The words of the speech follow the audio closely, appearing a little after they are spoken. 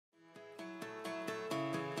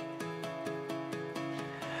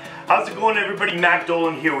How's it going, everybody? Matt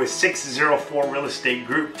Dolan here with 604 Real Estate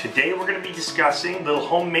Group. Today we're going to be discussing a little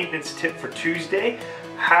home maintenance tip for Tuesday,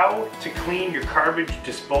 how to clean your garbage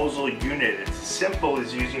disposal unit. It's as simple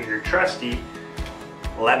as using your trusty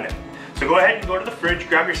lemon. So go ahead and go to the fridge,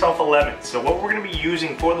 grab yourself a lemon. So what we're going to be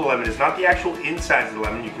using for the lemon is not the actual insides of the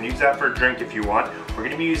lemon. You can use that for a drink if you want. We're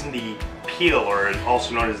going to be using the peel, or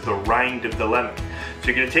also known as the rind of the lemon. So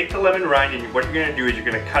you're going to take the lemon rind, and what you're going to do is you're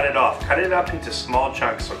going to cut it off. Cut it up into small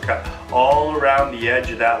chunks. So cut all around the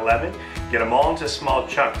edge of that lemon. Get them all into small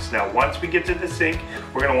chunks. Now once we get to the sink,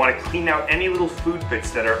 we're going to want to clean out any little food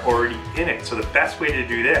bits that are already in it. So the best way to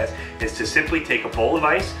do this is to simply take a bowl of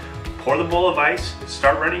ice, pour the bowl of ice,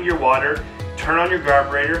 start running your water, turn on your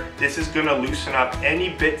garburator. This is going to loosen up any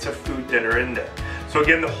bits of food that are in there. So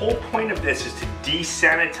again, the whole point of this is to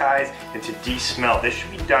desanitize and to de-smell. This should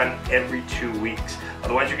be done every 2 weeks.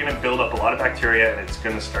 Otherwise, you're going to build up a lot of bacteria and it's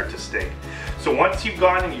going to start to stink. So once you've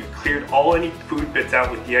gone and you've cleared any food bits out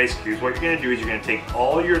with the ice cubes, what you're going to do is you're going to take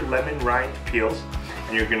all your lemon rind peels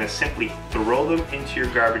and you're going to simply throw them into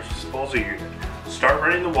your garbage disposal unit. Start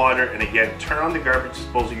running the water, and again, turn on the garbage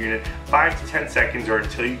disposal unit 5 to 10 seconds or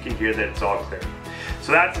until you can hear that it's all clear.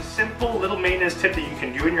 So that's a simple little maintenance tip that you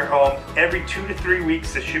can do in your home. Every 2 to 3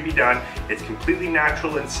 weeks this should be done. It's completely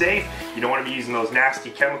natural and safe. You don't want to be using those nasty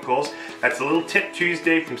chemicals. That's a little tip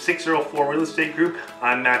Tuesday from 604 Real Estate Group.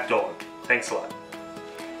 I'm Matt Dolan. Thanks a lot.